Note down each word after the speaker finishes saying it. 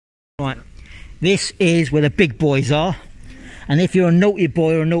Right, this is where the big boys are. And if you're a naughty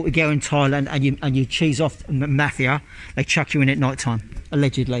boy or a naughty girl in Thailand and you cheese off the mafia, they chuck you in at night time,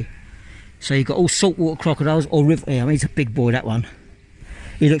 allegedly. So you've got all saltwater crocodiles or river. Yeah, I mean, he's a big boy, that one.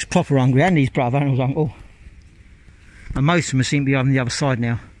 He looks proper hungry, and his brother, and I was like, oh. And most of them seem to be on the other side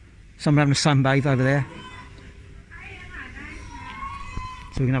now. Some are having a sunbathe over there.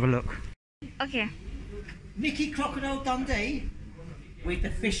 So we can have a look. Okay. Mickey Crocodile Dundee with the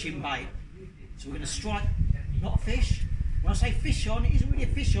fishing bait. So we're going to strike, not a fish. When I say fish on, it isn't really a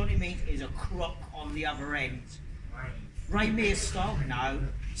fish on, it means it's a croc on the other end. Ray Mears style? No.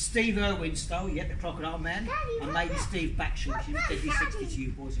 Steve Irwin style, yeah, the crocodile man. And maybe Steve Backshall, she's deadly 60 to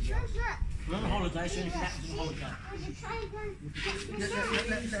you boys and girls. We're on a holiday, so anything happens on holiday.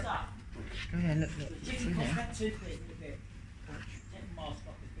 Go ahead, look. The chicken costs about 2 quid a bit. Take the mask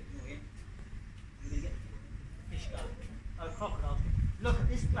off, it's a bit annoying. We're going to get the fish going. Oh, crocodiles. Look at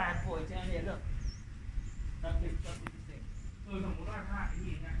this bad boy down here, look. Don't lift the thing. Look at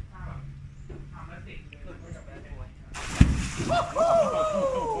this bad boy.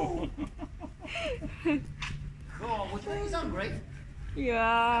 Oh, would you think he's hungry?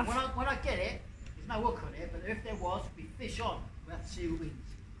 Yeah. When I get it, there's no hook on it, but if there was, it'd be fish on. We'll have to see who wins.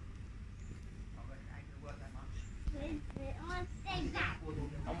 I reckon it ain't going to work that much.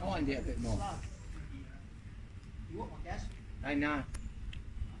 I'll wind it a bit more. You want one, Gaz? I know.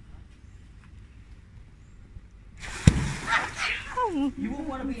 You wouldn't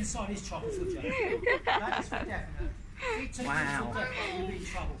want to be inside his troubles, would you? That is for definite. Wow. You'll be in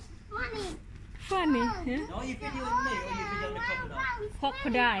trouble. Funny. Yeah? No, you videoing me or you videoing the crocodile?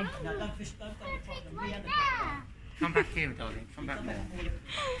 Crocodile. No, don't fish, don't the crocodile. Me and the crocodile. Come back here, darling. Come back more.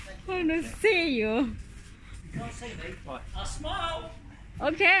 I want to see you. You can't see me. Right. I'll smile.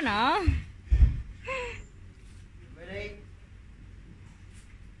 Okay now. Ready?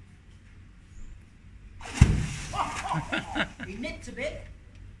 He nipped a bit.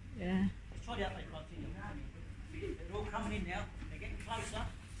 Yeah. Let's try the other continue. They're all coming in now. They're getting closer.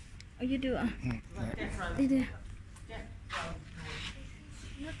 Oh, you do. Death row. You do. Death row.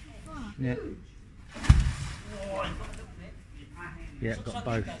 Yeah. Oh, I've got a little bit. Yeah, got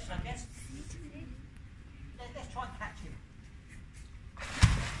both. Let's try and catch him.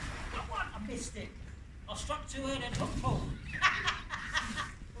 Got one. I missed it. I struck too early and got pulled.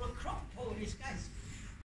 Well, a croc pull in this case.